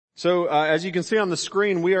So as you can see on the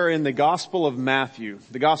screen, we are in the Gospel of Matthew.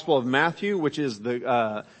 The Gospel of Matthew, which is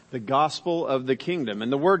the Gospel of the Kingdom.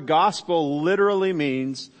 And the word gospel literally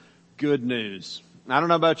means good news. I don't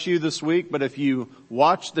know about you this week, but if you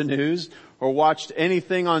watched the news or watched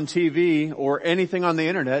anything on TV or anything on the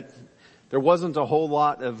internet, there wasn't a whole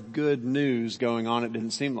lot of good news going on, it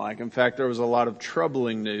didn't seem like. In fact, there was a lot of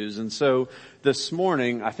troubling news. And so this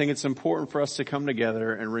morning, I think it's important for us to come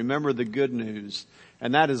together and remember the good news.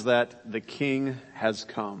 And that is that the King has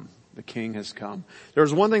come. The King has come.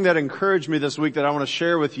 There's one thing that encouraged me this week that I want to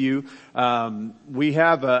share with you. We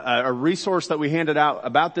have a resource that we handed out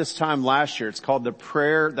about this time last year. It's called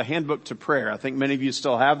the Handbook to Prayer. I think many of you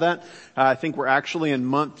still have that. I think we're actually in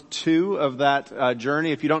month 2 of that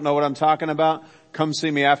journey. If you don't know what I'm talking about, come see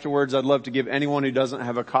me afterwards. I'd love to give anyone who doesn't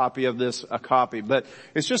have a copy of this a copy. But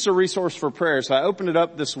it's just a resource for prayer. So I opened it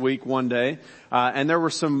up this week one day, and there were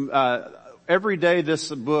some every day this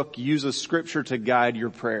book uses scripture to guide your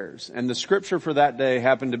prayers. And the scripture for that day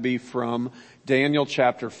happened to be from Daniel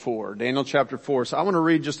chapter 4. Daniel chapter 4. So I want to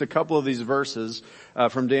read just a couple of these verses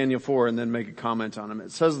from Daniel 4 and then make a comment on them.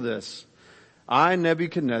 It says this: I,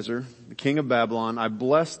 Nebuchadnezzar, the king of Babylon, I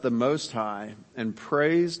blessed the Most High and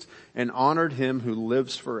praised and honored him who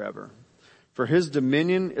lives forever. For his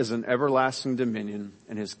dominion is an everlasting dominion,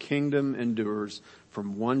 and his kingdom endures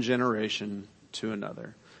from one generation to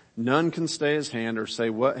another. None can stay his hand or say,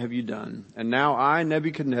 what have you done? And now I,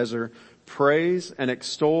 Nebuchadnezzar, praise and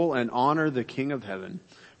extol and honor the King of heaven.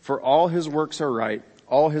 For all his works are right,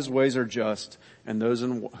 all his ways are just, and those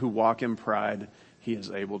who walk in pride he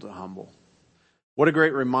is able to humble. What a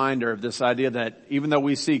great reminder of this idea that even though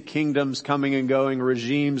we see kingdoms coming and going,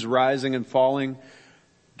 regimes rising and falling,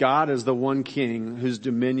 God is the one king whose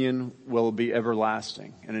dominion will be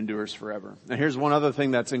everlasting and endures forever. And here's one other thing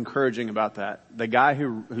that's encouraging about that. The guy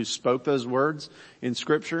who spoke those words in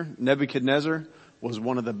scripture, Nebuchadnezzar, was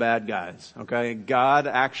one of the bad guys. Okay. God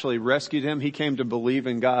actually rescued him. He came to believe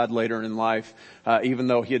in God later in life, even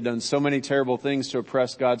though he had done so many terrible things to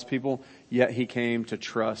oppress God's people, yet he came to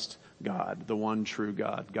trust God, the one true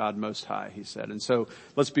God, God Most High, he said. And so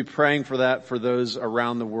let's be praying for that for those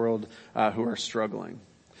around the world who are struggling.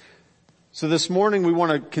 So this morning we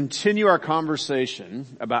want to continue our conversation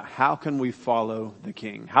about how can we follow the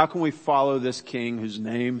King? How can we follow this King whose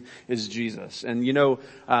name is Jesus? And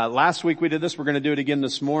last week we did this. We're going to do it again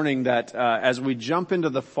this morning, that as we jump into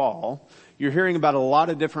the fall, you're hearing about a lot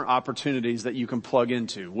of different opportunities that you can plug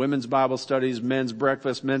into. Women's Bible studies, men's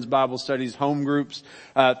breakfast, men's Bible studies, home groups,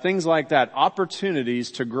 things like that.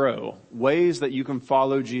 Opportunities to grow, ways that you can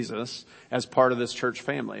follow Jesus as part of this church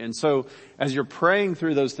family. And so as you're praying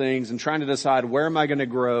through those things and trying to decide where am I going to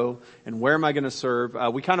grow and where am I going to serve,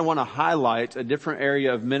 we kind of want to highlight a different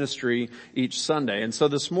area of ministry each Sunday. And so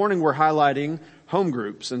this morning we're highlighting home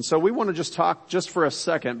groups. And so we want to just talk just for a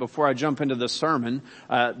second before I jump into the sermon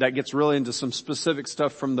that gets really into some specific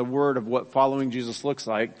stuff from the Word of what following Jesus looks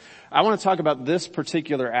like. I want to talk about this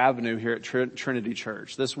particular avenue here at Trinity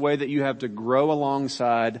Church, this way that you have to grow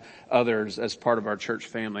alongside others as part of our church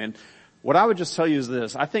family. And what I would just tell you is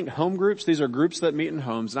this: I think home groups, these are groups that meet in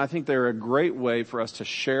homes, and I think they're a great way for us to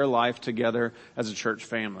share life together as a church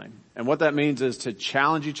family. And what that means is to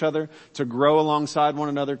challenge each other, to grow alongside one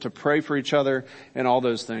another, to pray for each other, and all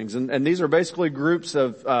those things. And these are basically groups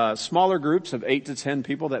of, smaller groups of 8 to 10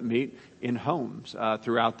 people that meet in homes,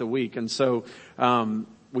 throughout the week. And so,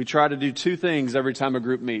 we try to do 2 things every time a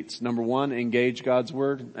group meets. Number 1, engage God's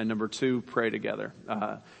Word, and number 2, pray together.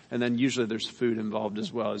 And then usually there's food involved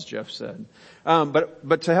as well, as Jeff said.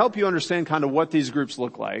 But to help you understand kind of what these groups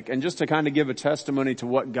look like, and just to kind of give a testimony to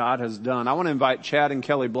what God has done, I want to invite Chad and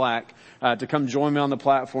Kelly Black to come join me on the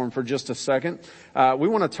platform for just a second. We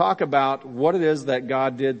want to talk about what it is that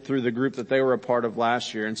God did through the group that they were a part of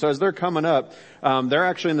last year. And so as they're coming up, they're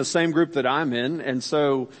actually in the same group that I'm in. And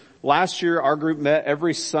so last year, our group met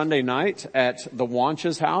every Sunday night at the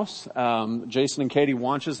Wanch's house, Jason and Katie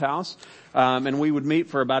Wanch's house. And we would meet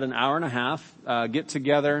for about an hour and a half, get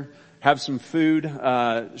together, have some food,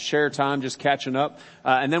 share time, just catching up.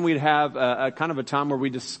 And then we'd have a kind of a time where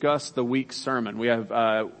we discuss the week's sermon. We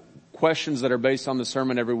have questions that are based on the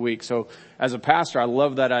sermon every week. So as a pastor, I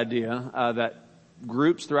love that idea, that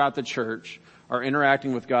groups throughout the church are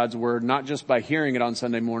interacting with God's Word, not just by hearing it on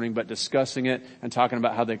Sunday morning, but discussing it and talking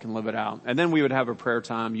about how they can live it out. And then we would have a prayer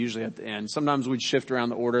time, usually at the end. Sometimes we'd shift around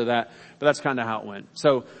the order of that, but that's kind of how it went.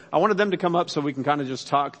 So I wanted them to come up so we can kind of just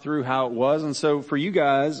talk through how it was. And so for you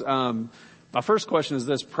guys, my first question is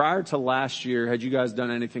this: prior to last year, had you guys done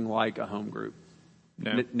anything like a home group?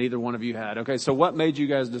 No. Neither one of you had. Okay, so what made you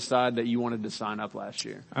guys decide that you wanted to sign up last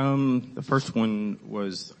year? The first one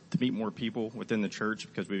was to meet more people within the church,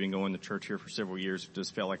 because we've been going to church here for several years. It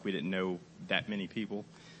just felt like we didn't know that many people.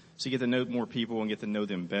 So you get to know more people and get to know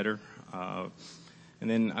them better. And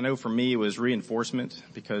then I know for me it was reinforcement,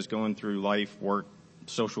 because going through life, work,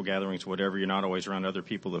 social gatherings, whatever, you're not always around other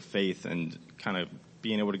people of faith, and kind of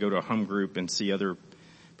being able to go to a home group and see other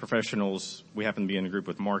professionals. We happen to be in a group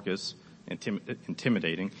with Marcus.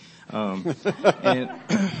 Intimidating. Not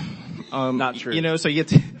true. You know, so you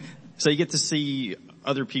get to see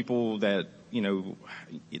other people that, you know,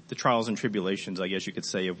 the trials and tribulations, I guess you could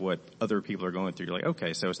say, of what other people are going through. You're like,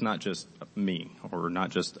 okay, so it's not just me or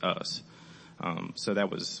not just us. So that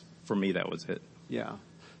was, for me, that was it. Yeah.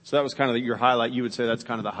 So that was kind of your highlight. You would say that's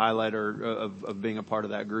kind of the highlight of being a part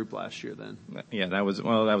of that group last year then? Yeah, that was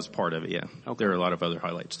part of it, yeah. Okay. There are a lot of other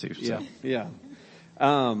highlights too. So. Yeah.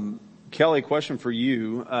 Kelly, question for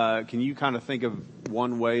you. Can you kind of think of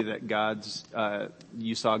one way that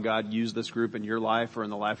you saw God use this group in your life or in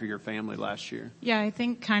the life of your family last year? Yeah, I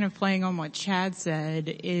think kind of playing on what Chad said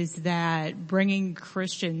is that bringing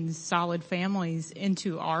Christians, solid families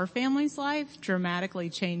into our family's life dramatically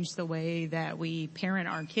changed the way that we parent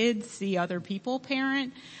our kids, see other people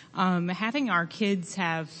parent. Having our kids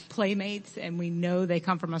have playmates and we know they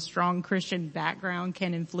come from a strong Christian background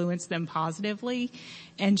can influence them positively.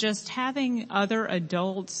 And just having other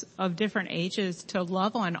adults of different ages to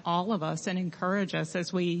love on all of us and encourage us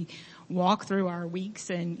as we walk through our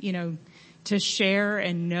weeks, and, you know, to share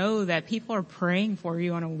and know that people are praying for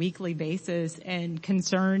you on a weekly basis and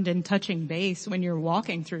concerned and touching base when you're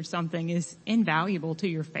walking through something is invaluable to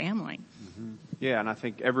your family. Mm-hmm. Yeah, and I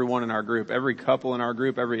think everyone in our group, every couple in our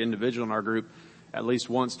group, every individual in our group, at least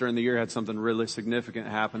once during the year had something really significant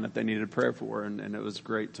happen that they needed prayer for, and it was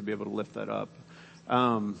great to be able to lift that up.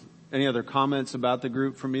 Any other comments about the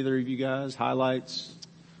group from either of you guys? Highlights?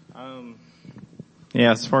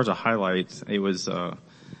 Yeah, as far as a highlight, it was a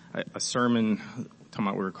sermon talking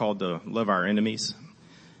about we were called to love our enemies.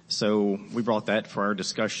 So we brought that for our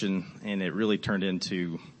discussion, and it really turned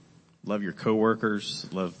into love your coworkers.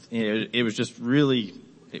 It was just really,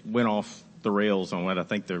 it went off the rails on what I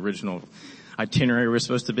think the original itinerary was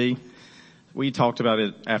supposed to be. We talked about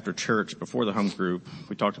it after church before the home group.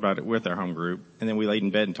 We talked about it with our home group, and then we laid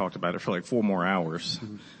in bed and talked about it for like 4 more hours.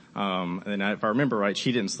 Mm-hmm. And if I remember right,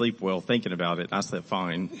 she didn't sleep well thinking about it. I slept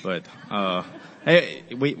fine, but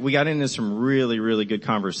we got into some really, really good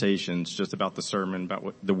conversations just about the sermon,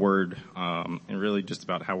 about the word, and really just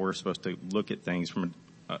about how we're supposed to look at things from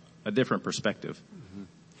a different perspective. Mm-hmm.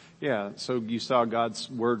 Yeah, so you saw God's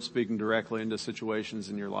word speaking directly into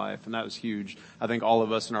situations in your life, and that was huge. I think all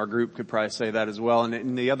of us in our group could probably say that as well, and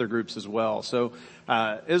in the other groups as well. So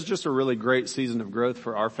it was just a really great season of growth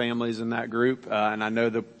for our families in that group, and I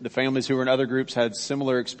know the families who were in other groups had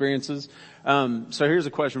similar experiences. So here's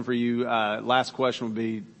a question for you. Last question would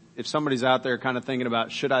be, if somebody's out there kind of thinking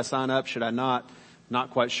about, should I sign up, should I not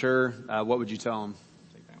quite sure, what would you tell them?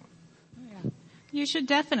 You should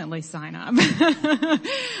definitely sign up.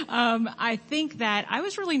 I think that I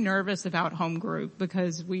was really nervous about home group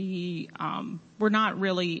because we're not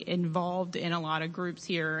really involved in a lot of groups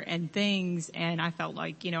here and things, and I felt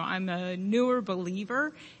like, you know, I'm a newer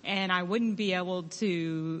believer and I wouldn't be able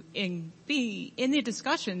to be in the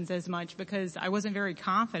discussions as much because I wasn't very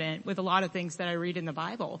confident with a lot of things that I read in the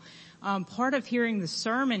Bible. Part of hearing the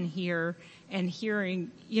sermon here and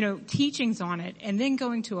hearing, you know, teachings on it and then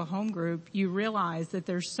going to a home group, you realize that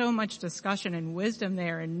there's so much discussion and wisdom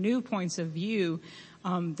there and new points of view,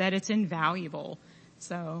 that it's invaluable.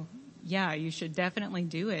 So yeah, you should definitely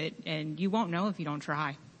do it, and you won't know if you don't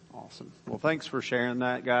try. Awesome. Well, thanks for sharing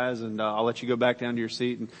that, guys, and I'll let you go back down to your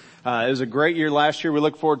seat. And it was a great year last year. We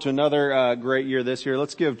look forward to another great year this year.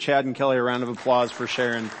 Let's give Chad and Kelly a round of applause for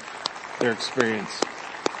sharing their experience.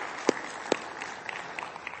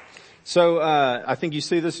 So I think you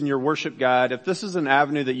see this in your worship guide. If this is an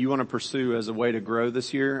avenue that you want to pursue as a way to grow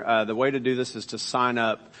this year, the way to do this is to sign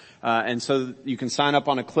up. And so you can sign up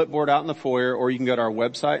on a clipboard out in the foyer, or you can go to our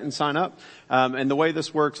website and sign up. And the way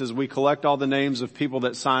this works is we collect all the names of people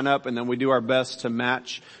that sign up, and then we do our best to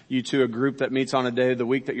match you to a group that meets on a day of the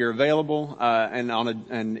week that you're available, and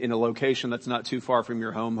in a location that's not too far from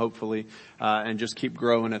your home, hopefully, and just keep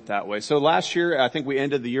growing it that way. So last year, I think we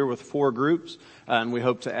ended the year with 4 groups, and we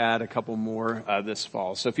hope to add a couple more this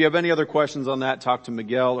fall. So if you have any other questions on that, talk to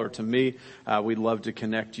Miguel or to me. We'd love to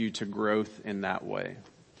connect you to growth in that way.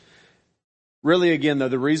 Really, again, though,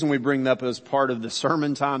 the reason we bring that up as part of the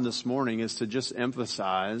sermon time this morning is to just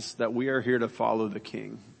emphasize that we are here to follow the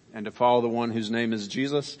King. and to follow the one whose name is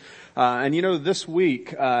Jesus. And you know, this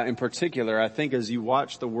week in particular, I think as you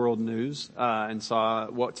watch the world news and saw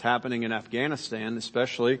what's happening in Afghanistan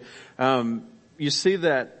especially, you see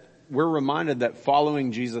that we're reminded that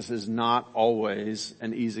following Jesus is not always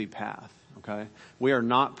an easy path. Okay? We are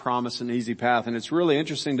not promised an easy path. And it's really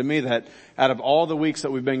interesting to me that out of all the weeks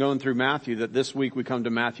that we've been going through Matthew, that this week we come to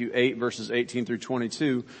Matthew 8 verses 18 through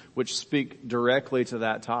 22, which speak directly to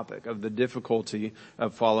that topic of the difficulty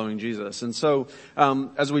of following Jesus. And so,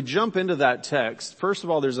 as we jump into that text, first of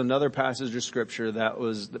all, there's another passage of scripture that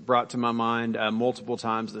was brought to my mind multiple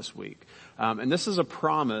times this week. And this is a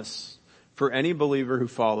promise for any believer who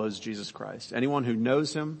follows Jesus Christ, anyone who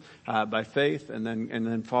knows him by faith and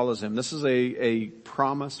then follows him. This is a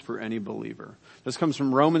promise for any believer. This comes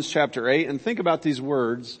from Romans chapter 8, and think about these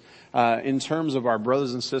words in terms of our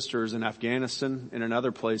brothers and sisters in Afghanistan and in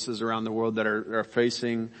other places around the world that are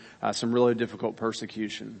facing some really difficult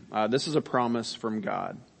persecution. This is a promise from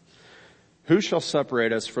God. Who shall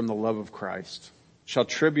separate us from the love of Christ? Shall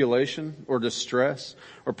tribulation or distress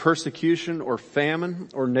or persecution or famine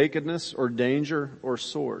or nakedness or danger or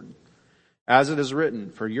sword? As it is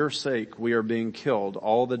written, for your sake we are being killed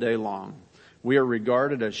all the day long. We are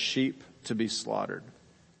regarded as sheep to be slaughtered.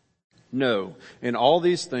 No, in all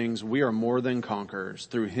these things we are more than conquerors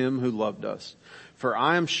through him who loved us. For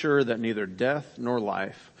I am sure that neither death nor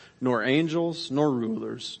life, nor angels, nor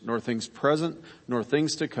rulers, nor things present, nor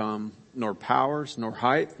things to come, nor powers, nor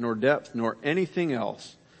height, nor depth, nor anything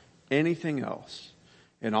else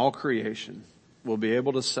in all creation will be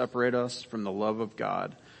able to separate us from the love of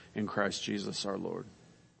God in Christ Jesus our Lord.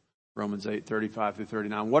 Romans 8:35 through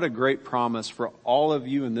 39. What a great promise for all of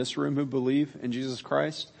you in this room who believe in Jesus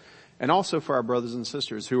Christ, and also for our brothers and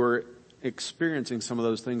sisters who are experiencing some of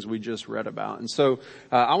those things we just read about. And so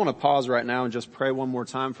I want to pause right now and just pray one more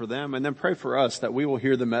time for them, and then pray for us that we will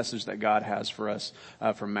hear the message that God has for us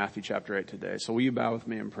from Matthew chapter 8 today. So will you bow with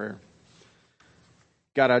me in prayer?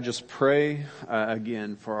 God, I just pray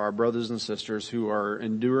again for our brothers and sisters who are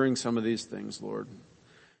enduring some of these things, Lord.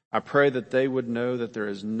 I pray that they would know that there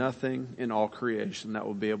is nothing in all creation that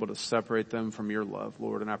will be able to separate them from your love,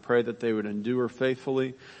 Lord. And I pray that they would endure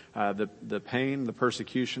faithfully the pain, the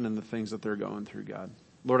persecution, and the things that they're going through, God.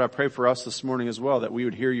 Lord, I pray for us this morning as well, that we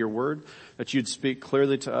would hear your word, that you'd speak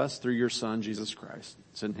clearly to us through your Son, Jesus Christ.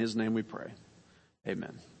 It's in his name we pray.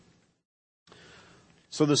 Amen.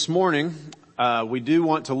 So this morning, we do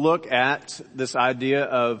want to look at this idea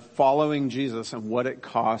of following Jesus and what it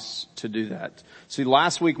costs to do that. See,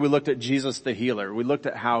 last week we looked at Jesus the healer. We looked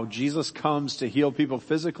at how Jesus comes to heal people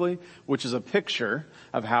physically, which is a picture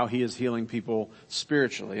of how he is healing people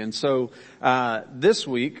spiritually. And so this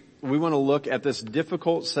week we want to look at this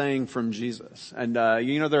difficult saying from Jesus. And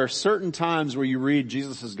there are certain times where you read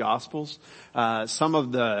Jesus' Gospels, some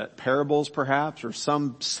of the parables perhaps, or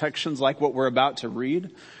some sections like what we're about to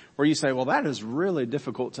read, where you say, well, that is really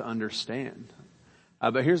difficult to understand.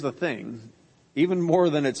 But here's the thing. Even more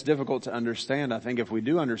than it's difficult to understand, I think if we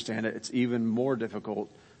do understand it, it's even more difficult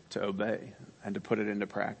to obey and to put it into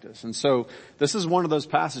practice. And so this is one of those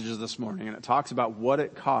passages this morning, and it talks about what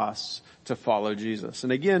it costs to follow Jesus.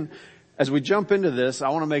 And again, as we jump into this, I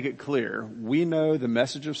want to make it clear. We know the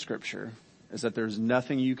message of Scripture is that there's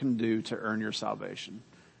nothing you can do to earn your salvation.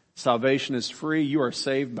 Salvation is free. You are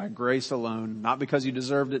saved by grace alone, not because you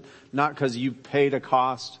deserved it, not because you paid a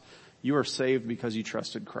cost. You are saved because you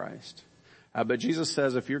trusted Christ. But Jesus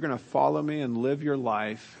says if you're going to follow me and live your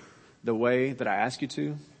life the way that I ask you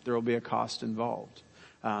to, there will be a cost involved.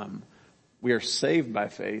 We are saved by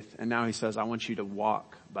faith, and now he says, I want you to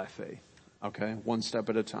walk by faith. Okay, one step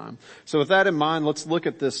at a time. So with that in mind, let's look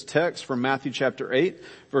at this text from Matthew chapter 8,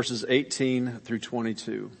 verses 18 through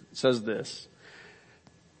 22. It says this.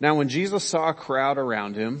 Now when Jesus saw a crowd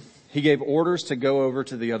around him, he gave orders to go over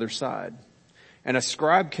to the other side. And a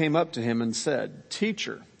scribe came up to him and said,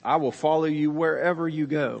 Teacher, I will follow you wherever you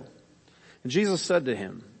go. And Jesus said to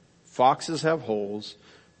him, Foxes have holes,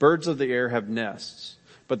 birds of the air have nests,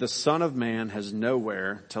 but the Son of Man has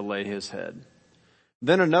nowhere to lay his head.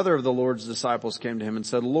 Then another of the Lord's disciples came to him and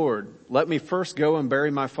said, Lord, let me first go and bury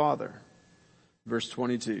my father. Verse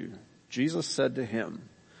 22, Jesus said to him,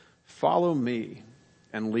 Follow me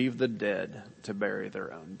and leave the dead to bury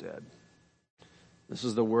their own dead. This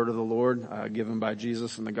is the word of the Lord given by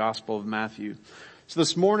Jesus in the Gospel of Matthew. So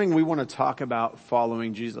this morning we want to talk about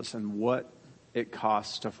following Jesus and what it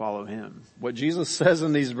costs to follow him. What Jesus says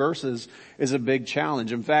in these verses is a big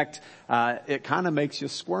challenge. In fact, it kind of makes you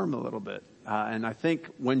squirm a little bit. And I think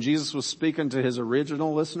when Jesus was speaking to his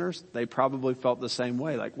original listeners, they probably felt the same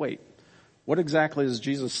way. Like, wait, What exactly is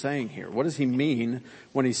Jesus saying here? What does he mean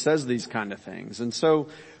when he says these kind of things? And so,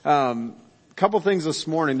 a couple things this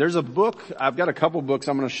morning. There's a book, I've got a couple books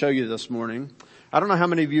I'm going to show you this morning. I don't know how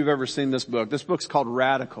many of you have ever seen this book. This book's called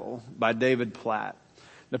Radical by David Platt.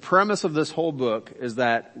 The premise of this whole book is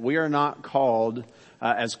that we are not called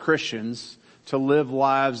as Christians to live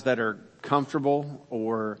lives that are comfortable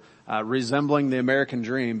or resembling the American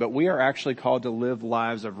dream, but we are actually called to live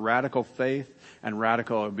lives of radical faith and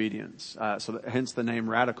radical obedience. Hence the name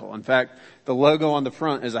Radical. In fact, the logo on the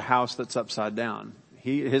front is a house that's upside down.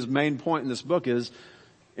 His main point in this book is,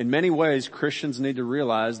 in many ways, Christians need to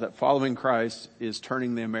realize that following Christ is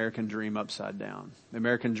turning the American dream upside down. The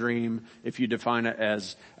American dream, if you define it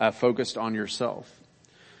as focused on yourself.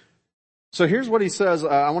 So here's what he says.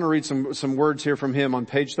 I want to read some words here from him on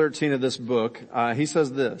page 13 of this book. He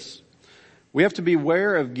says this: we have to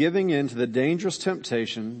beware of giving in to the dangerous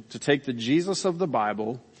temptation to take the Jesus of the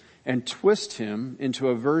Bible and twist him into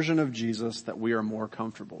a version of Jesus that we are more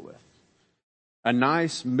comfortable with. A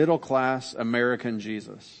nice middle-class American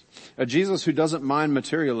Jesus. A Jesus who doesn't mind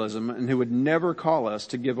materialism and who would never call us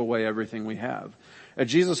to give away everything we have. A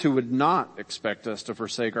Jesus who would not expect us to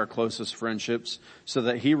forsake our closest friendships so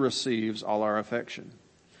that he receives all our affection.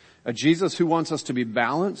 A Jesus who wants us to be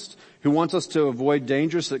balanced, who wants us to avoid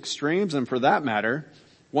dangerous extremes, and for that matter,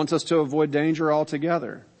 wants us to avoid danger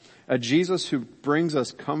altogether. A Jesus who brings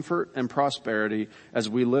us comfort and prosperity as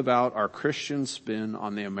we live out our Christian spin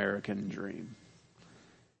on the American dream.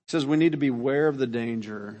 He says we need to beware of the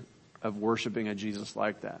danger of worshiping a Jesus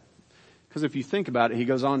like that. Because if you think about it, he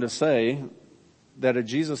goes on to say that a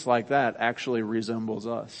Jesus like that actually resembles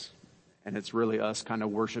us. And it's really us kind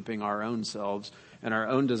of worshiping our own selves and our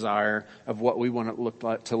own desire of what we want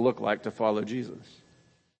it to look like to follow Jesus.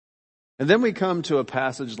 And then we come to a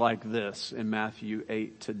passage like this in Matthew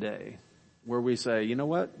 8 today, where we say, you know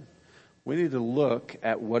what? We need to look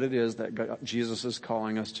at what it is that Jesus is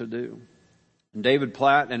calling us to do. And David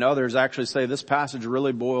Platt and others actually say this passage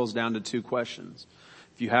really boils down to two questions.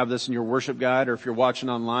 If you have this in your worship guide, or if you're watching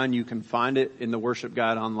online, you can find it in the worship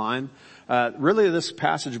guide online. Really, this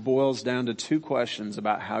passage boils down to two questions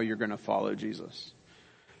about how you're going to follow Jesus.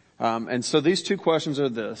 And so these two questions are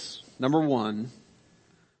this. Number one,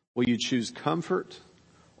 will you choose comfort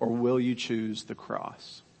or will you choose the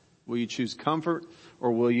cross? Will you choose comfort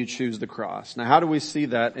or will you choose the cross? Now, how do we see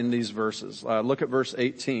that in these verses? Look at verse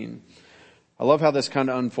 18. I love how this kind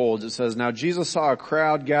of unfolds. It says, now Jesus saw a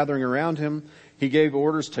crowd gathering around him. He gave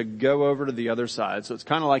orders to go over to the other side. So it's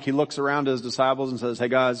kind of like he looks around to his disciples and says, hey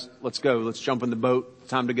guys, let's go. Let's jump in the boat.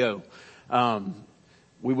 Time to go.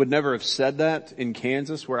 We would never have said that in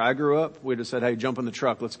Kansas where I grew up. We'd have said, hey, jump in the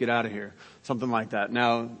truck. Let's get out of here. Something like that.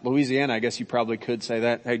 Now, Louisiana, I guess you probably could say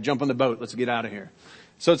that. Hey, jump in the boat. Let's get out of here.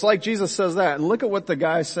 So it's like Jesus says that. And look at what the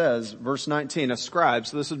guy says. Verse 19, a scribe.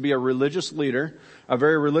 So this would be a religious leader, a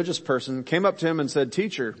very religious person, came up to him and said,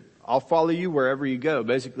 teacher, I'll follow you wherever you go.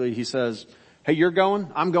 Basically, he says, hey, you're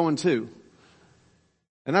going? I'm going too.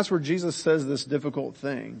 And that's where Jesus says this difficult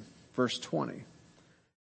thing. Verse 20.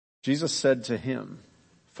 Jesus said to him,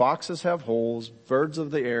 foxes have holes, birds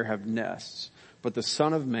of the air have nests, but the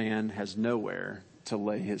Son of Man has nowhere to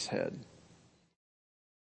lay his head.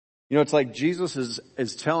 You know, it's like Jesus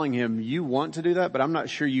is telling him, you want to do that, but I'm not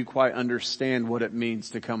sure you quite understand what it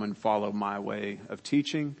means to come and follow my way of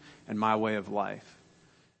teaching and my way of life.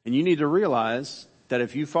 And you need to realize that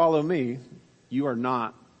if you follow me, you are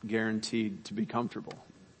not guaranteed to be comfortable.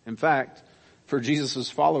 In fact, for Jesus'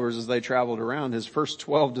 followers as they traveled around, his first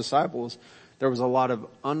 12 disciples, there was a lot of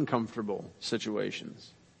uncomfortable situations.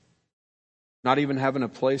 Not even having a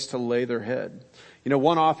place to lay their head. You know,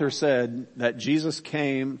 one author said that Jesus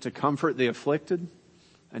came to comfort the afflicted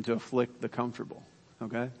and to afflict the comfortable.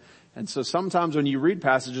 Okay? And so sometimes when you read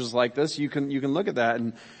passages like this, you can look at that.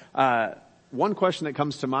 And one question that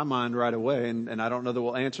comes to my mind right away, and I don't know that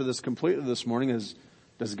we'll answer this completely this morning, is,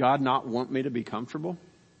 does God not want me to be comfortable?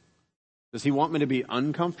 Does he want me to be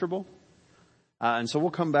uncomfortable? And so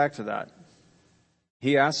we'll come back to that.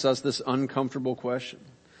 He asks us this uncomfortable question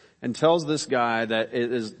and tells this guy that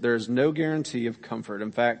there's no guarantee of comfort.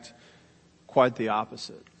 In fact, quite the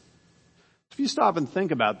opposite. If you stop and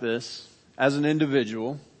think about this as an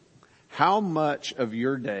individual, how much of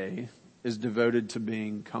your day is devoted to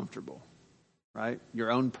being comfortable, right?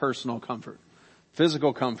 Your own personal comfort,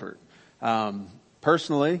 physical comfort.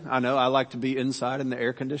 Personally, I know I like to be inside in the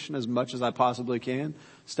air condition as much as I possibly can,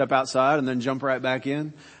 step outside and then jump right back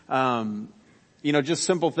in. You know, just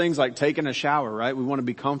simple things like taking a shower, right? We want to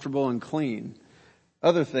be comfortable and clean.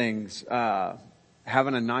 Other things,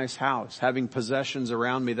 having a nice house, having possessions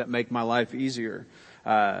around me that make my life easier,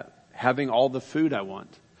 having all the food I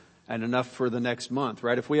want. and enough for the next month,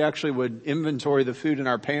 right? If we actually would inventory the food in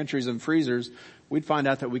our pantries and freezers, we'd find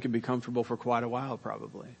out that we could be comfortable for quite a while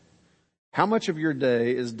probably. How much of your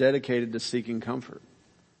day is dedicated to seeking comfort?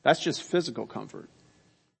 That's just physical comfort.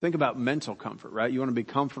 Think about mental comfort, right? You want to be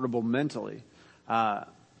comfortable mentally. I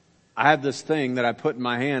have this thing that I put in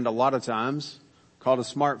my hand a lot of times called a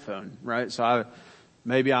smartphone, right? So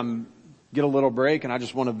maybe I'm get a little break and I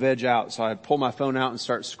just want to veg out. So I pull my phone out and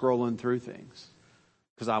start scrolling through things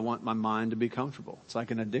because I want my mind to be comfortable. It's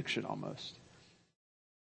like an addiction almost.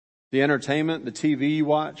 The entertainment, the TV you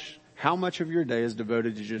watch, how much of your day is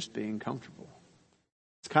devoted to just being comfortable?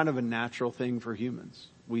 It's kind of a natural thing for humans.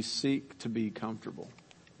 We seek to be comfortable.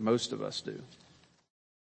 Most of us do.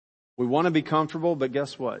 We want to be comfortable, but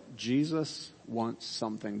guess what? Jesus wants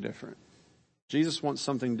something different. Jesus wants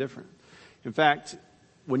something different. In fact,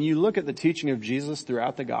 when you look at the teaching of Jesus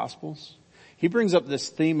throughout the Gospels, he brings up this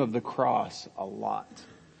theme of the cross a lot.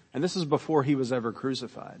 And this is before he was ever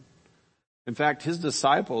crucified. In fact, his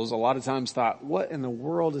disciples a lot of times thought, what in the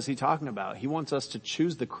world is he talking about? He wants us to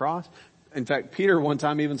choose the cross. In fact, Peter one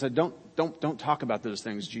time even said, don't talk about those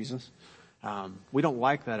things, Jesus. We don't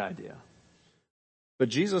like that idea. But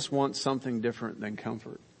Jesus wants something different than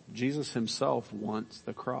comfort. Jesus himself wants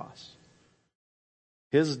the cross.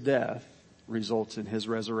 His death results in his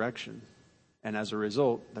resurrection. And as a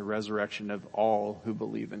result, the resurrection of all who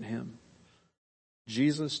believe in him.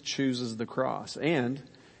 Jesus chooses the cross. And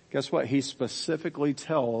guess what? He specifically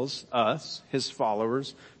tells us, his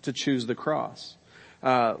followers, to choose the cross.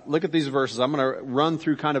 Look at these verses. I'm going to run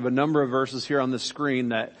through kind of a number of verses here on the screen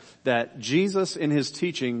that Jesus in his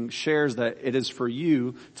teaching shares that it is for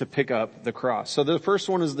you to pick up the cross. So the first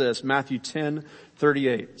one is this, Matthew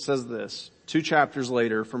 10:38 says this, 2 chapters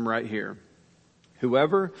later from right here.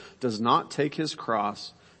 Whoever does not take his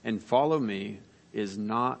cross and follow me is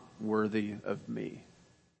not worthy of me.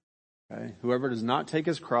 Okay? Whoever does not take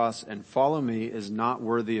his cross and follow me is not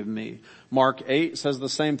worthy of me. Mark 8 says the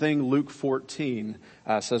same thing. Luke 14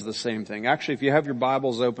 says the same thing. Actually, if you have your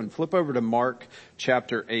Bibles open, flip over to Mark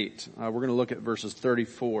chapter 8. We're going to look at verses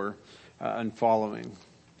 34 and following.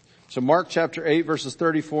 So Mark chapter 8 verses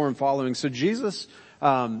 34 and following. So Jesus,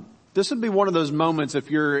 this would be one of those moments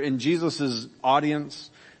if you're in Jesus's audience,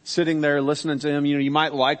 sitting there listening to him, you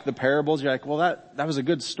might like the parables. You're like, well, that was a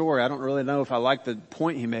good story. I don't really know if I like the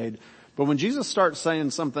point he made. But when Jesus starts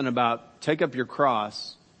saying something about take up your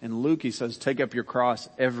cross, in Luke he says take up your cross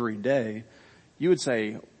every day, you would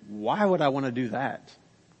say, why would I want to do that?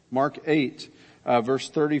 Mark 8, verse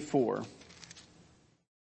 34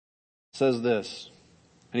 says this,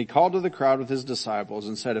 and he called to the crowd with his disciples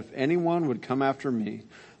and said, if anyone would come after me,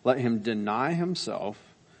 let him deny himself,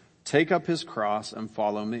 take up his cross and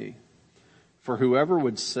follow me. For whoever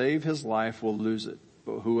would save his life will lose it.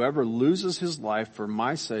 But whoever loses his life for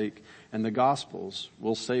my sake and the gospel's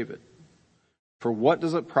will save it. For what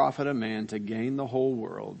does it profit a man to gain the whole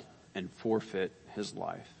world and forfeit his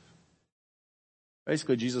life?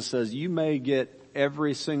 Basically, Jesus says you may get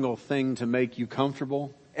every single thing to make you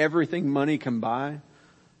comfortable, everything money can buy,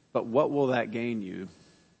 but what will that gain you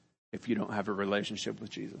if you don't have a relationship with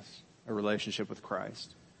Jesus, a relationship with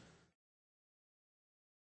Christ?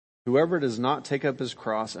 Whoever does not take up his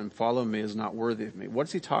cross and follow me is not worthy of me.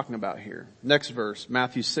 What's he talking about here? Next verse,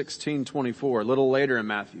 Matthew 16:24, a little later in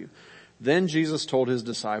Matthew. Then Jesus told his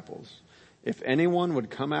disciples, if anyone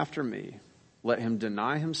would come after me, let him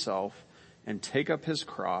deny himself and take up his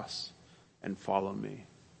cross and follow me.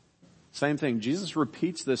 Same thing. Jesus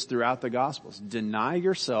repeats this throughout the Gospels. Deny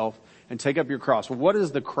yourself and take up your cross. Well, what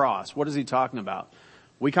is the cross? What is he talking about?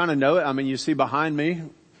 We kind of know it. I mean, you see behind me,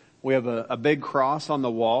 we have a big cross on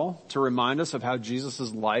the wall to remind us of how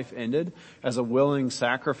Jesus' life ended as a willing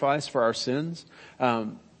sacrifice for our sins.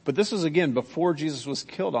 But this was, again, before Jesus was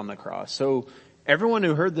killed on the cross. So everyone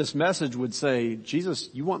who heard this message would say, Jesus,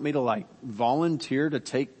 you want me to volunteer to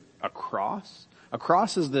take a cross? A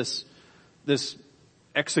cross is this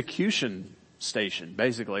execution station,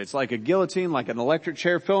 basically. It's like a guillotine, like an electric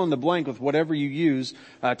chair, fill in the blank with whatever you use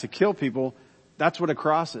to kill people. That's what a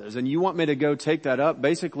cross is. And you want me to go take that up,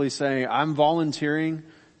 basically saying I'm volunteering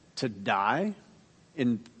to die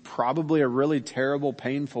in probably a really terrible,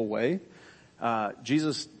 painful way.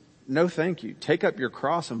 Jesus, no thank you. Take up your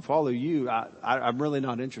cross and follow you. I'm really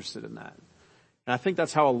not interested in that. And I think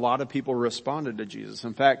that's how a lot of people responded to Jesus.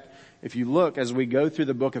 In fact, if you look as we go through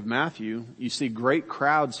the book of Matthew, you see great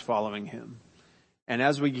crowds following him. And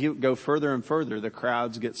as we go further and further, the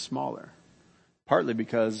crowds get smaller. Partly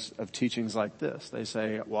because of teachings like this. They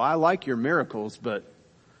say, well, I like your miracles, but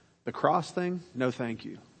the cross thing, no thank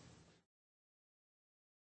you.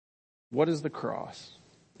 What is the cross?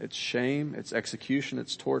 It's shame, it's execution,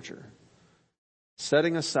 it's torture.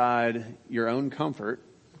 Setting aside your own comfort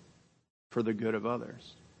for the good of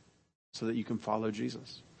others so that you can follow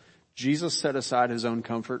Jesus. Jesus set aside his own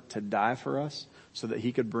comfort to die for us so that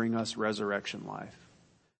he could bring us resurrection life.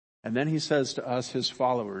 And then he says to us, his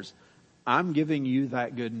followers, I'm giving you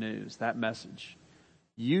that good news, that message.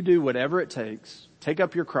 You do whatever it takes, take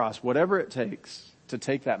up your cross, whatever it takes to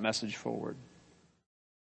take that message forward.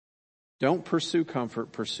 Don't pursue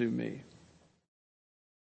comfort, pursue me.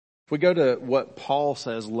 If we go to what Paul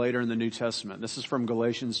says later in the New Testament, this is from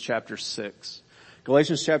Galatians chapter 6.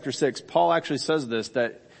 Galatians chapter 6, Paul actually says this,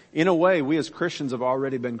 that in a way we as Christians have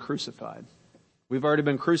already been crucified. We've already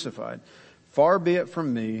been crucified. Far be it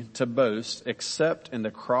from me to boast except in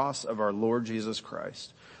the cross of our Lord Jesus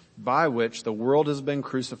Christ, by which the world has been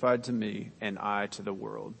crucified to me and I to the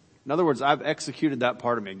world. In other words, I've executed that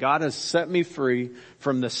part of me. God has set me free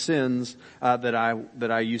from the sins that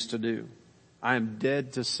I used to do. I am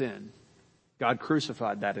dead to sin. God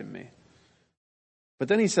crucified that in me. But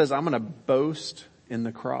then he says, I'm going to boast in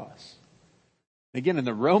the cross. Again, in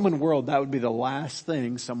the Roman world, that would be the last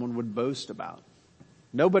thing someone would boast about.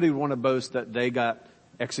 Nobody would want to boast that they got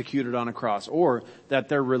executed on a cross or that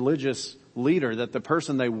their religious leader, that the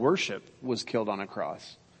person they worship was killed on a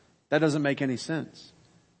cross. That doesn't make any sense.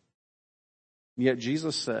 Yet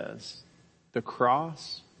Jesus says the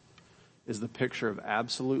cross is the picture of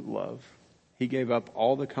absolute love. He gave up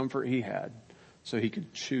all the comfort he had so he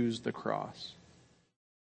could choose the cross.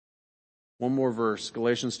 One more verse,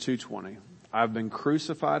 Galatians 2:20. I've been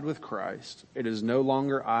crucified with Christ. It is no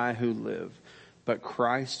longer I who live, but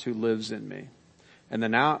Christ who lives in me. And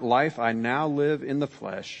the life I now live in the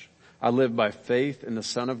flesh, I live by faith in the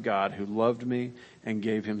Son of God who loved me and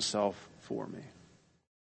gave himself for me.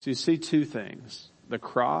 So you see two things. The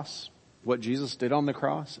cross, what Jesus did on the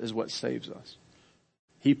cross, is what saves us.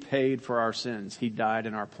 He paid for our sins. He died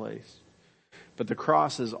in our place. But the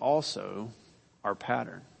cross is also our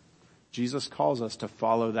pattern. Jesus calls us to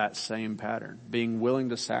follow that same pattern, being willing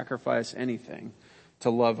to sacrifice anything to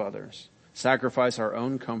love others, sacrifice our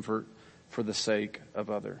own comfort for the sake of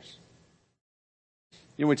others.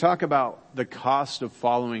 You know, we talk about the cost of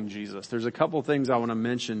following Jesus. There's a couple things I want to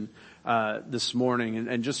mention this morning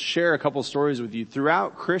and just share a couple stories with you.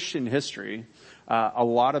 Throughout Christian history, a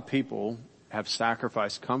lot of people have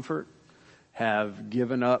sacrificed comfort, have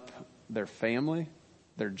given up their family,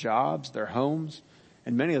 their jobs, their homes,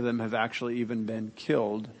 and many of them have actually even been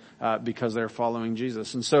killed because they're following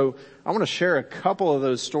Jesus. And so I want to share a couple of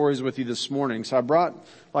those stories with you this morning. So I brought,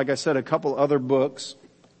 like I said, a couple other books.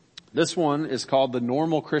 This one is called The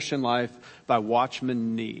Normal Christian Life by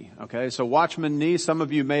Watchman Nee. Okay, so Watchman Nee, some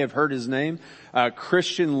of you may have heard his name,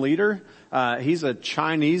 Christian leader. He's a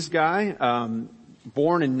Chinese guy,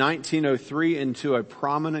 born in 1903 into a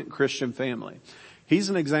prominent Christian family. He's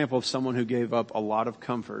an example of someone who gave up a lot of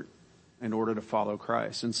comfort in order to follow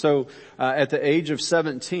Christ. And so at the age of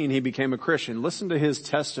 17, he became a Christian. Listen to his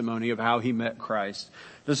testimony of how he met Christ.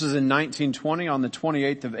 This is in 1920 on the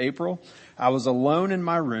 28th of April. I was alone in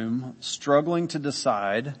my room, struggling to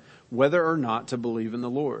decide whether or not to believe in the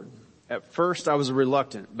Lord. At first, I was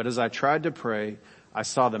reluctant, but as I tried to pray, I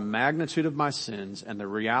saw the magnitude of my sins and the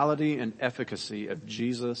reality and efficacy of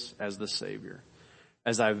Jesus as the Savior.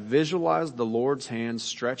 As I visualized the Lord's hands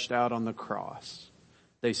stretched out on the cross,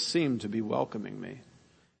 they seemed to be welcoming me.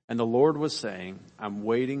 And the Lord was saying, I'm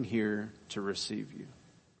waiting here to receive you.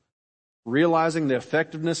 Realizing the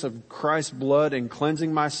effectiveness of Christ's blood in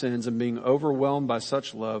cleansing my sins and being overwhelmed by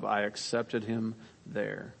such love, I accepted him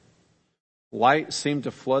there. Light seemed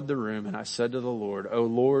to flood the room, and I said to the Lord, "O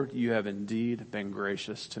Lord, you have indeed been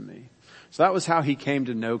gracious to me." So that was how he came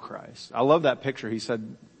to know Christ. I love that picture. He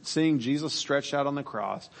said, seeing Jesus stretched out on the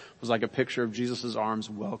cross was like a picture of Jesus'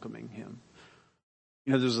 arms welcoming him.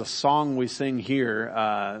 You know, there's a song we sing here,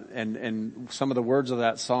 and some of the words of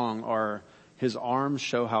that song are, his arms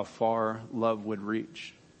show how far love would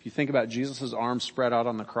reach. If you think about Jesus' arms spread out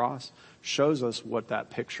on the cross, shows us what that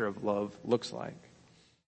picture of love looks like.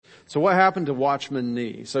 So what happened to Watchman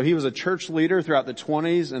Nee? So he was a church leader throughout the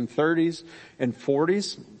 20s and 30s and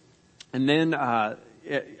 40s. And then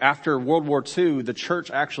after World War II, the church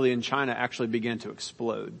actually in China actually began to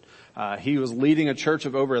explode. He was leading a church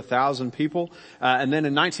of over 1,000 people. And then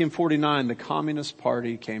in 1949, the Communist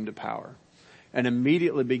Party came to power and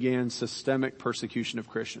immediately began systemic persecution of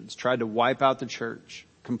Christians, tried to wipe out the church,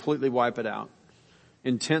 completely wipe it out.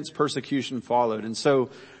 Intense persecution followed. And so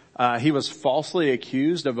He was falsely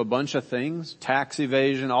accused of a bunch of things, tax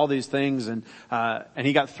evasion, all these things, and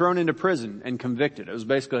he got thrown into prison and convicted. It was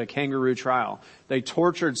basically a kangaroo trial. They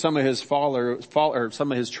tortured some of his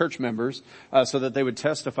some of his church members so that they would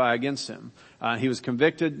testify against him. He was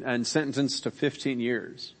convicted and sentenced to 15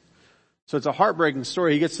 years. So it's a heartbreaking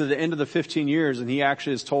story. He gets to the end of the 15 years and he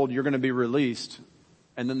actually is told, you're going to be released.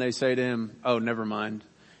 And then they say to him, oh, never mind.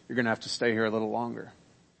 You're going to have to stay here a little longer.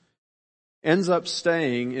 Ends up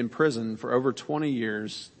staying in prison for over 20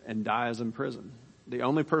 years and dies in prison. The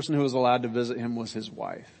only person who was allowed to visit him was his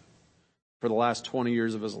wife for the last 20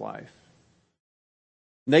 years of his life.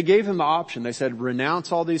 And they gave him the option. They said,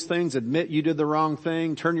 renounce all these things, admit you did the wrong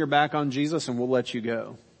thing, turn your back on Jesus, and we'll let you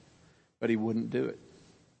go. But he wouldn't do it.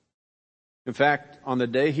 In fact, on the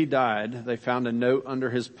day he died, they found a note under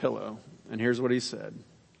his pillow. And here's what he said.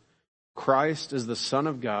 Christ is the Son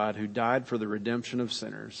of God who died for the redemption of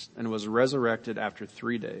sinners and was resurrected after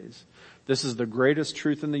 3 days. This is the greatest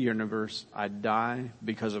truth in the universe. I die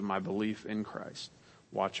because of my belief in Christ.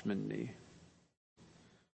 Watchman Nee.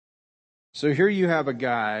 So here you have a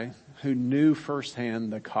guy who knew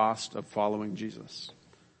firsthand the cost of following Jesus.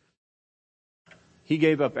 He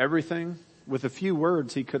gave up everything. With a few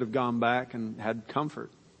words, he could have gone back and had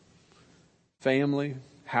comfort. Family,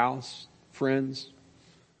 house, friends.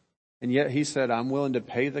 And yet he said, I'm willing to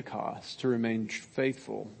pay the cost to remain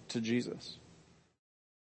faithful to Jesus.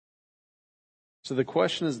 So the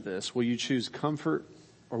question is this, will you choose comfort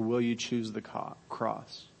or will you choose the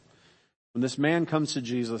cross? When this man comes to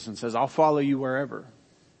Jesus and says, I'll follow you wherever,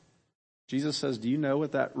 Jesus says, do you know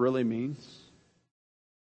what that really means?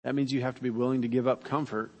 That means you have to be willing to give up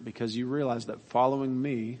comfort because you realize that following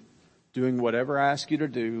me, doing whatever I ask you to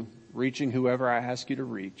do, reaching whoever I ask you to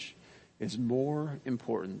reach, is more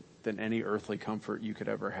important than any earthly comfort you could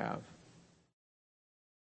ever have.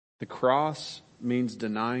 The cross means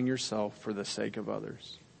denying yourself for the sake of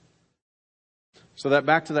others. So that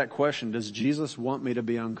back to that question, does Jesus want me to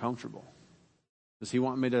be uncomfortable? Does he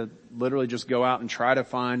want me to literally just go out and try to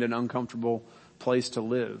find an uncomfortable place to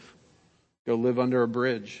live? Go live under a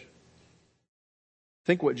bridge? I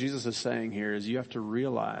think what Jesus is saying here is you have to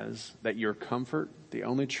realize that your comfort, the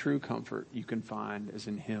only true comfort you can find, is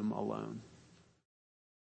in him alone.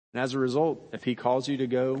 And as a result, if he calls you to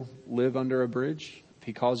go live under a bridge, if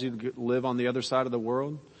he calls you to live on the other side of the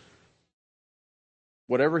world,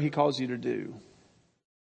 whatever he calls you to do,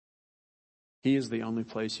 he is the only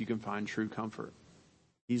place you can find true comfort.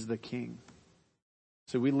 He's the king.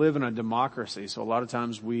 So we live in a democracy, so a lot of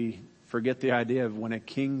times we forget the idea of when a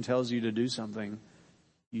king tells you to do something,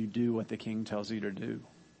 you do what the king tells you to do.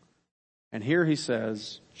 And here he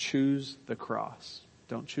says, choose the cross.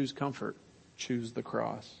 Don't choose comfort. Choose the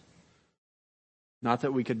cross. Not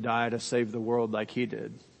that we could die to save the world like he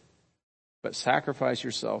did, but sacrifice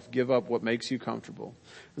yourself. Give up what makes you comfortable.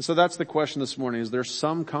 And so that's the question this morning. Is there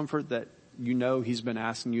some comfort that you know he's been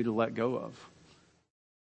asking you to let go of?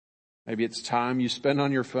 Maybe it's time you spend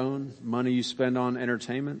on your phone, money you spend on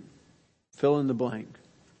entertainment. Fill in the blank.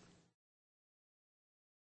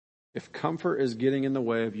 If comfort is getting in the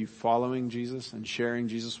way of you following Jesus and sharing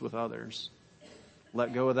Jesus with others,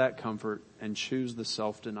 let go of that comfort and choose the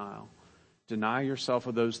self-denial. Deny yourself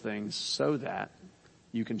of those things so that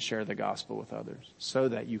you can share the gospel with others, so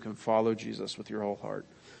that you can follow Jesus with your whole heart.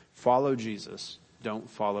 Follow Jesus. Don't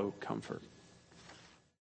follow comfort.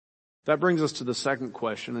 That brings us to the second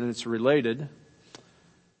question, and it's related.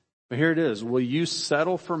 But here it is. Will you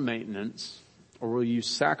settle for maintenance or will you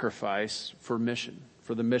sacrifice for mission,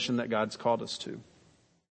 for the mission that God's called us to?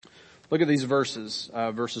 Look at these verses,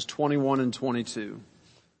 verses 21 and 22.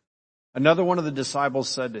 Another one of the disciples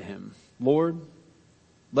said to him, Lord,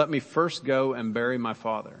 let me first go and bury my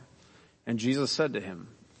father. And Jesus said to him,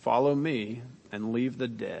 follow me and leave the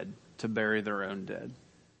dead to bury their own dead.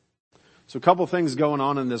 So a couple things going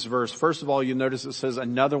on in this verse. First of all, you notice it says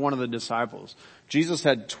another one of the disciples. Jesus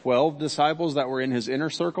had 12 disciples that were in his inner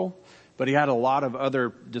circle, but he had a lot of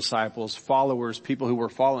other disciples, followers, people who were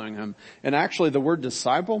following him. And actually the word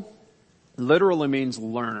disciple literally means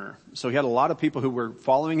learner. So he had a lot of people who were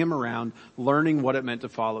following him around, learning what it meant to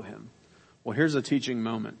follow him. Well, here's a teaching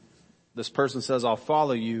moment. This person says, I'll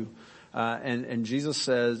follow you. And Jesus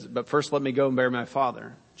says, but first let me go and bury my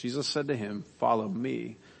father. Jesus said to him, follow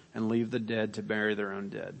me and leave the dead to bury their own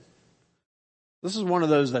dead. This is one of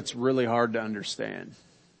those that's really hard to understand.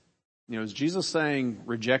 You know, is Jesus saying,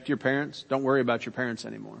 reject your parents? Don't worry about your parents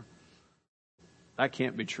anymore. That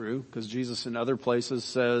can't be true because Jesus in other places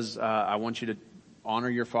says, I want you to honor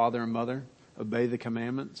your father and mother, obey the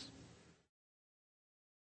commandments.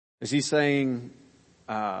 Is he saying,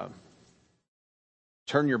 turn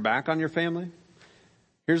your back on your family?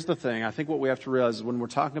 Here's the thing. I think what we have to realize is when we're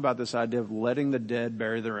talking about this idea of letting the dead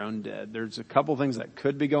bury their own dead, there's a couple things that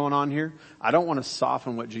could be going on here. I don't want to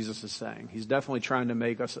soften what Jesus is saying. He's definitely trying to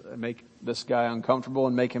make this guy uncomfortable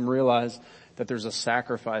and make him realize that there's a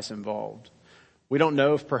sacrifice involved. We don't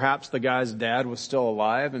know if perhaps the guy's dad was still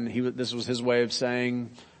alive and this was his way of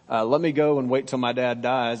saying, let me go and wait till my dad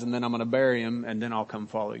dies and then I'm going to bury him and then I'll come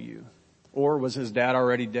follow you. Or was his dad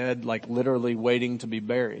already dead, like literally waiting to be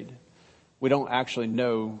buried? We don't actually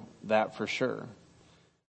know that for sure.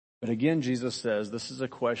 But again, Jesus says this is a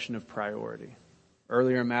question of priority.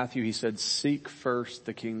 Earlier in Matthew, he said, seek first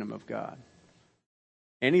the kingdom of God.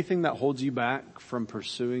 Anything that holds you back from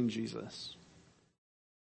pursuing Jesus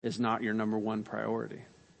is not your number one priority.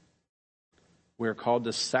 We're called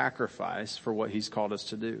to sacrifice for what he's called us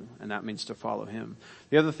to do, and that means to follow him.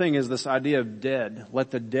 The other thing is this idea of dead. Let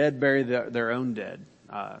the dead bury their own dead.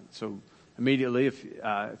 So immediately,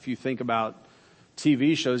 if you think about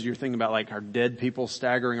TV shows, you're thinking about like, are dead people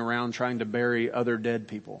staggering around trying to bury other dead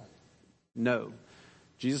people? No.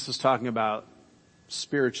 Jesus is talking about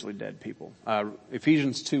spiritually dead people.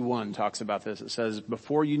 Ephesians 2:1 talks about this. It says,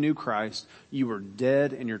 before you knew Christ, you were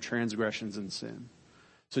dead in your transgressions and sin.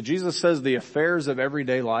 So Jesus says the affairs of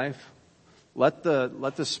everyday life, let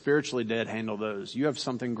the spiritually dead handle those. You have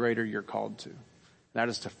something greater you're called to. That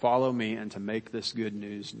is to follow me and to make this good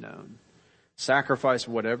news known. Sacrifice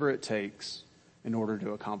whatever it takes in order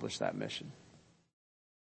to accomplish that mission.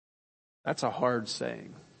 That's a hard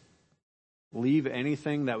saying. Leave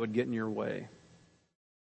anything that would get in your way.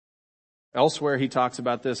 Elsewhere he talks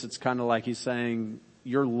about this. It's kind of like he's saying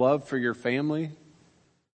your love for your family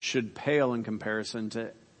should pale in comparison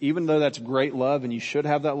to, even though that's great love and you should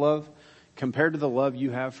have that love, compared to the love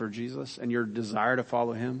you have for Jesus and your desire to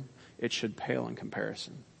follow him, it should pale in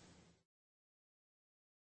comparison.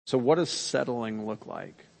 So what does settling look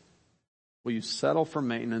like? Will you settle for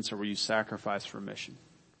maintenance or will you sacrifice for mission?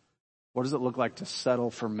 What does it look like to settle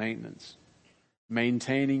for maintenance?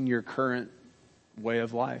 Maintaining your current way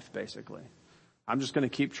of life, basically. I'm just going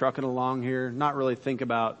to keep trucking along here, not really think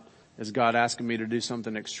about, is God asking me to do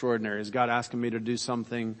something extraordinary? Is God asking me to do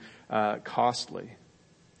something costly?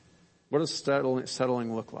 What does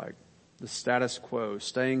settling look like? The status quo,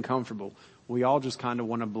 staying comfortable. We all just kind of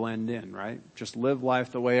want to blend in, right? Just live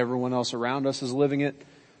life the way everyone else around us is living it.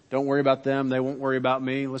 Don't worry about them. They won't worry about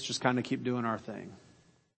me. Let's just kind of keep doing our thing.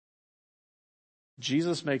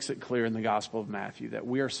 Jesus makes it clear in the Gospel of Matthew that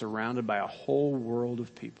we are surrounded by a whole world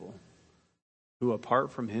of people who,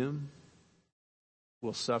 apart from him,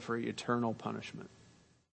 will suffer eternal punishment,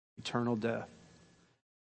 eternal death.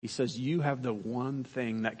 He says you have the one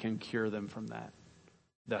thing that can cure them from that,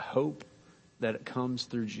 the hope that it comes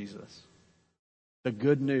through Jesus, the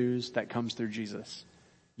good news that comes through Jesus.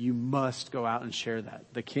 You must go out and share that.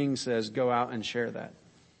 The King says, go out and share that.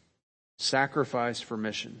 Sacrifice for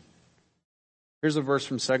mission. Here's a verse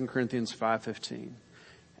from 2 Corinthians 5:15.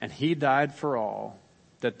 And he died for all,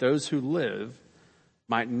 that those who live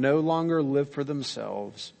might no longer live for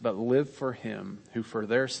themselves, but live for him who for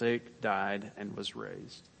their sake died and was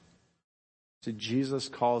raised. So Jesus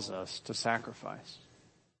calls us to sacrifice.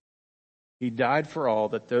 He died for all,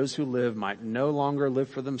 that those who live might no longer live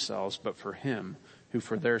for themselves, but for him who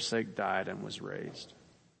for their sake died and was raised.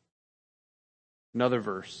 Another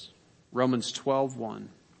verse, Romans 12:1.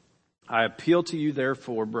 I appeal to you,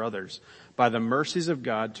 therefore, brothers, by the mercies of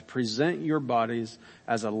God, to present your bodies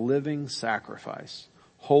as a living sacrifice,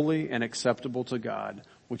 holy and acceptable to God,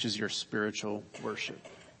 which is your spiritual worship.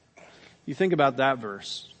 You think about that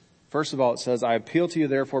verse. First of all, it says, I appeal to you,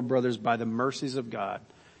 therefore, brothers, by the mercies of God.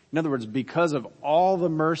 In other words, because of all the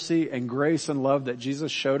mercy and grace and love that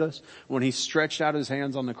Jesus showed us when he stretched out his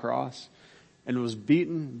hands on the cross and was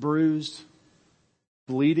beaten, bruised,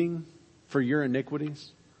 bleeding for your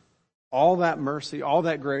iniquities, all that mercy, all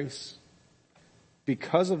that grace,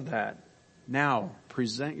 because of that, now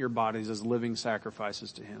present your bodies as living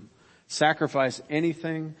sacrifices to him. Sacrifice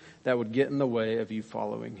anything that would get in the way of you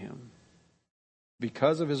following him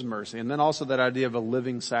because of his mercy. And then also that idea of a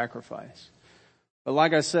living sacrifice. But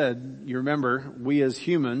like I said, you remember, we as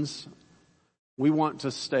humans, we want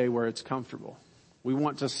to stay where it's comfortable. We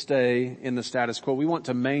want to stay in the status quo. We want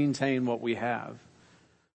to maintain what we have.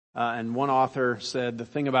 And one author said the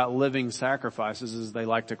thing about living sacrifices is they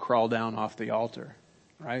like to crawl down off the altar,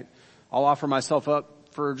 right? I'll offer myself up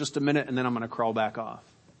for just a minute and then I'm going to crawl back off.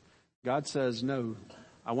 God says, no,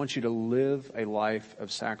 I want you to live a life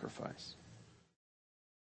of sacrifice.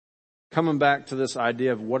 Coming back to this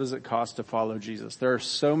idea of what does it cost to follow Jesus? There are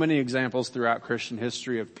so many examples throughout Christian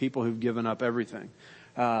history of people who've given up everything.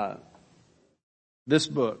 This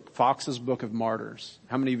book, Fox's Book of Martyrs.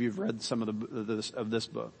 How many of you have read some of this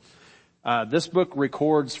book? This book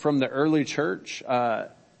records from the early church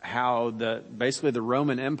how basically the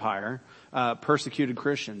Roman Empire persecuted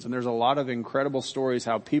Christians. And there's a lot of incredible stories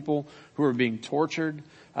how people who were being tortured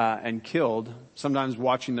and killed, sometimes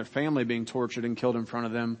watching their family being tortured and killed in front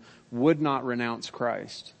of them, would not renounce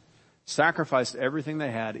Christ. Sacrificed everything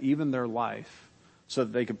they had, even their life, so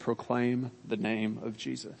that they could proclaim the name of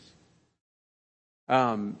Jesus.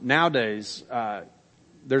 Nowadays,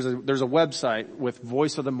 there's a website with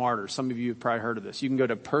Voice of the Martyrs. Some of you have probably heard of this. You can go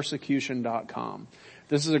to persecution.com.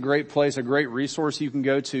 This is a great place, a great resource you can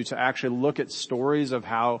go to actually look at stories of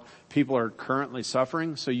how people are currently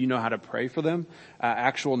suffering, so you know how to pray for them,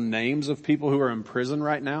 actual names of people who are in prison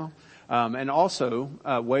right now, and also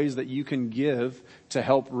ways that you can give to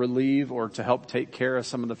help relieve or to help take care of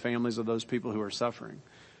some of the families of those people who are suffering.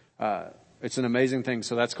 It's an amazing thing.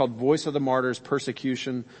 So that's called Voice of the Martyrs,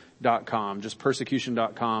 persecution.com. Just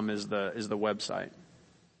persecution.com is the website.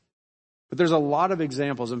 But there's a lot of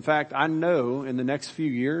examples. In fact, I know in the next few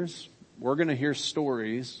years, we're going to hear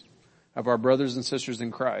stories of our brothers and sisters in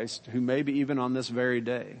Christ who maybe even on this very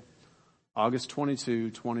day, August 22,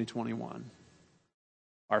 2021,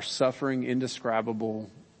 are suffering indescribable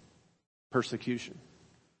persecution.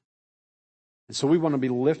 And so we want to be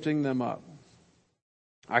lifting them up.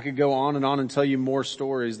 I could go on and tell you more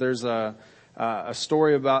stories. There's a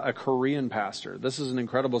story about a Korean pastor. This is an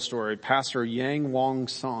incredible story. Pastor Yang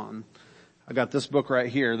Wong-san. I got this book right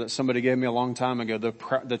here that somebody gave me a long time ago,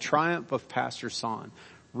 The Triumph of Pastor San.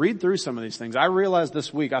 Read through some of these things. I realized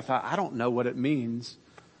this week, I thought, I don't know what it means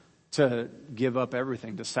to give up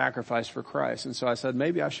everything, to sacrifice for Christ. And so I said,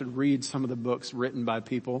 maybe I should read some of the books written by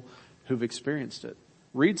people who've experienced it.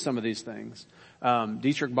 Read some of these things.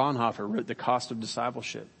 Dietrich Bonhoeffer wrote The Cost of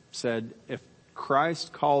Discipleship, said, if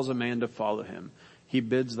Christ calls a man to follow him, he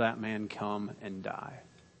bids that man come and die,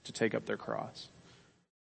 to take up their cross.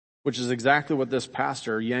 Which is exactly what this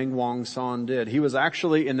pastor, Yang Wong-san, did. He was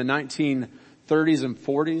actually in the 1930s and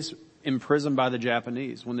 40s imprisoned by the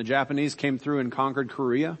Japanese. When the Japanese came through and conquered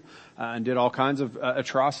Korea and did all kinds of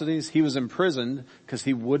atrocities, he was imprisoned because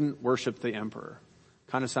he wouldn't worship the emperor.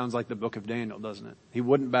 Kind of sounds like the book of Daniel, doesn't it? He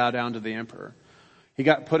wouldn't bow down to the emperor. He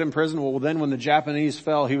got put in prison. Well, then when the Japanese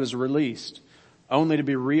fell, he was released, only to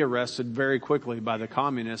be rearrested very quickly by the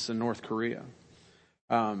communists in North Korea.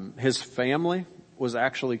 His family was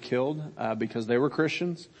actually killed because they were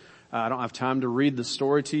Christians. I don't have time to read the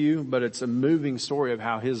story to you, but it's a moving story of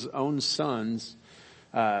how his own sons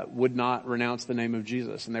would not renounce the name of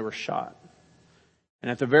Jesus, and they were shot.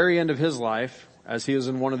 And at the very end of his life, as he was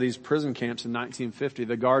in one of these prison camps in 1950,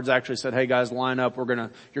 the guards actually said, hey guys, line up,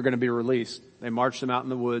 you're gonna be released. They marched him out in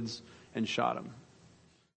the woods and shot him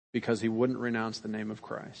because he wouldn't renounce the name of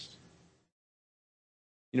Christ.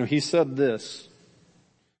 You know, he said this.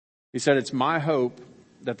 He said, it's my hope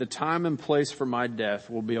that the time and place for my death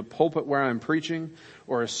will be a pulpit where I'm preaching,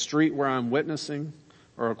 or a street where I'm witnessing,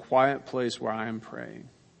 or a quiet place where I am praying.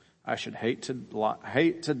 I should hate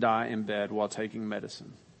to die in bed while taking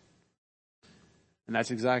medicine. And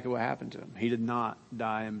that's exactly what happened to him. He did not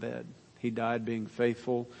die in bed. He died being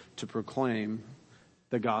faithful to proclaim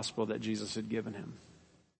the gospel that Jesus had given him.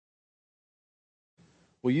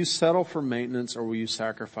 Will you settle for maintenance, or will you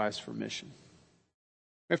sacrifice for mission?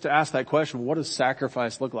 We have to ask that question. What does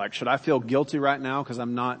sacrifice look like? Should I feel guilty right now because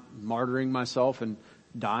I'm not martyring myself and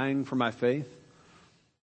dying for my faith?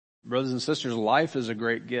 Brothers and sisters, life is a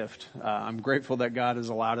great gift. I'm grateful that God has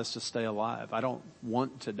allowed us to stay alive. I don't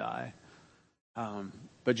want to die.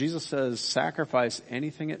 But Jesus says, sacrifice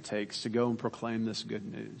anything it takes to go and proclaim this good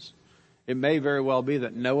news. It may very well be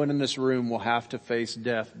that no one in this room will have to face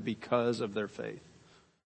death because of their faith.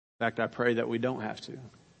 In fact, I pray that we don't have to.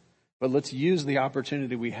 But let's use the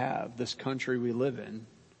opportunity we have, this country we live in.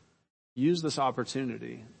 Use this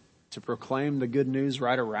opportunity to proclaim the good news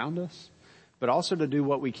right around us, but also to do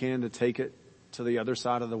what we can to take it to the other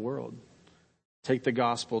side of the world. Take the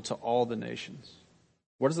gospel to all the nations.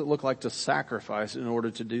 What does it look like to sacrifice in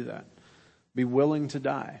order to do that? Be willing to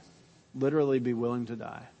die. Literally be willing to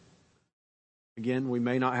die. Again, we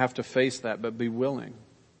may not have to face that, but be willing.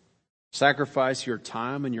 Sacrifice your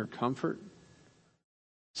time and your comfort.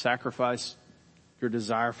 Sacrifice your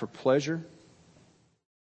desire for pleasure.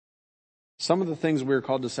 Some of the things we're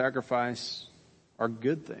called to sacrifice are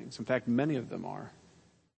good things. In fact, many of them are.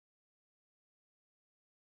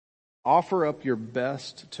 Offer up your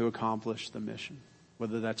best to accomplish the mission.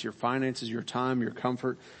 Whether that's your finances, your time, your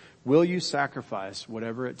comfort. Will you sacrifice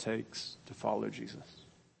whatever it takes to follow Jesus?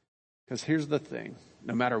 Because here's the thing.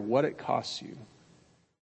 No matter what it costs you,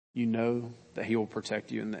 you know that he will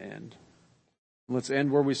protect you in the end. Let's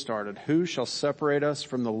end where we started. Who shall separate us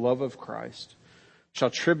from the love of Christ? Shall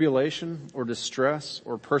tribulation or distress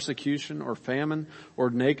or persecution or famine or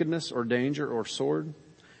nakedness or danger or sword?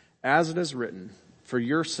 As it is written, for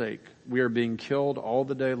your sake we are being killed all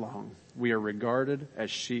the day long. We are regarded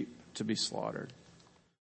as sheep to be slaughtered.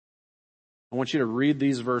 I want you to read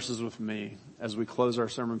these verses with me as we close our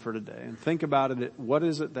sermon for today and think about it. What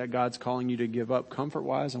is it that God's calling you to give up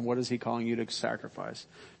comfort-wise, and what is he calling you to sacrifice?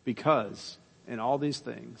 Because in all these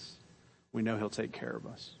things, we know he'll take care of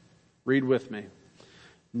us. Read with me.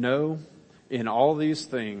 No, in all these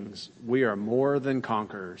things, we are more than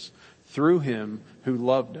conquerors through him who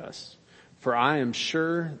loved us. For I am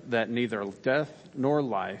sure that neither death nor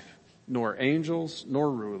life, nor angels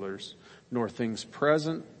nor rulers, nor things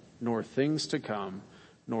present, nor things to come,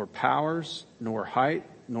 nor powers, nor height,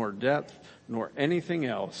 nor depth, nor anything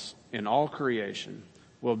else in all creation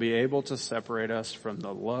will be able to separate us from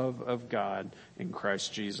the love of God in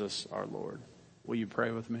Christ Jesus our Lord. Will you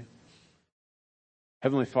pray with me?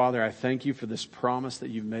 Heavenly Father, I thank you for this promise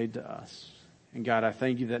that you've made to us. And God, I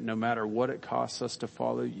thank you that no matter what it costs us to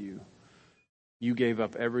follow you, you gave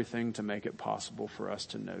up everything to make it possible for us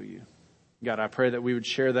to know you. God, I pray that we would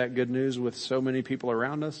share that good news with so many people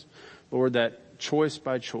around us. Lord, that choice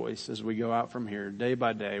by choice as we go out from here, day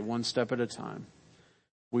by day, one step at a time,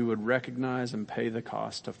 we would recognize and pay the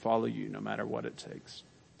cost to follow you no matter what it takes.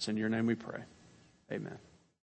 It's in your name we pray. Amen.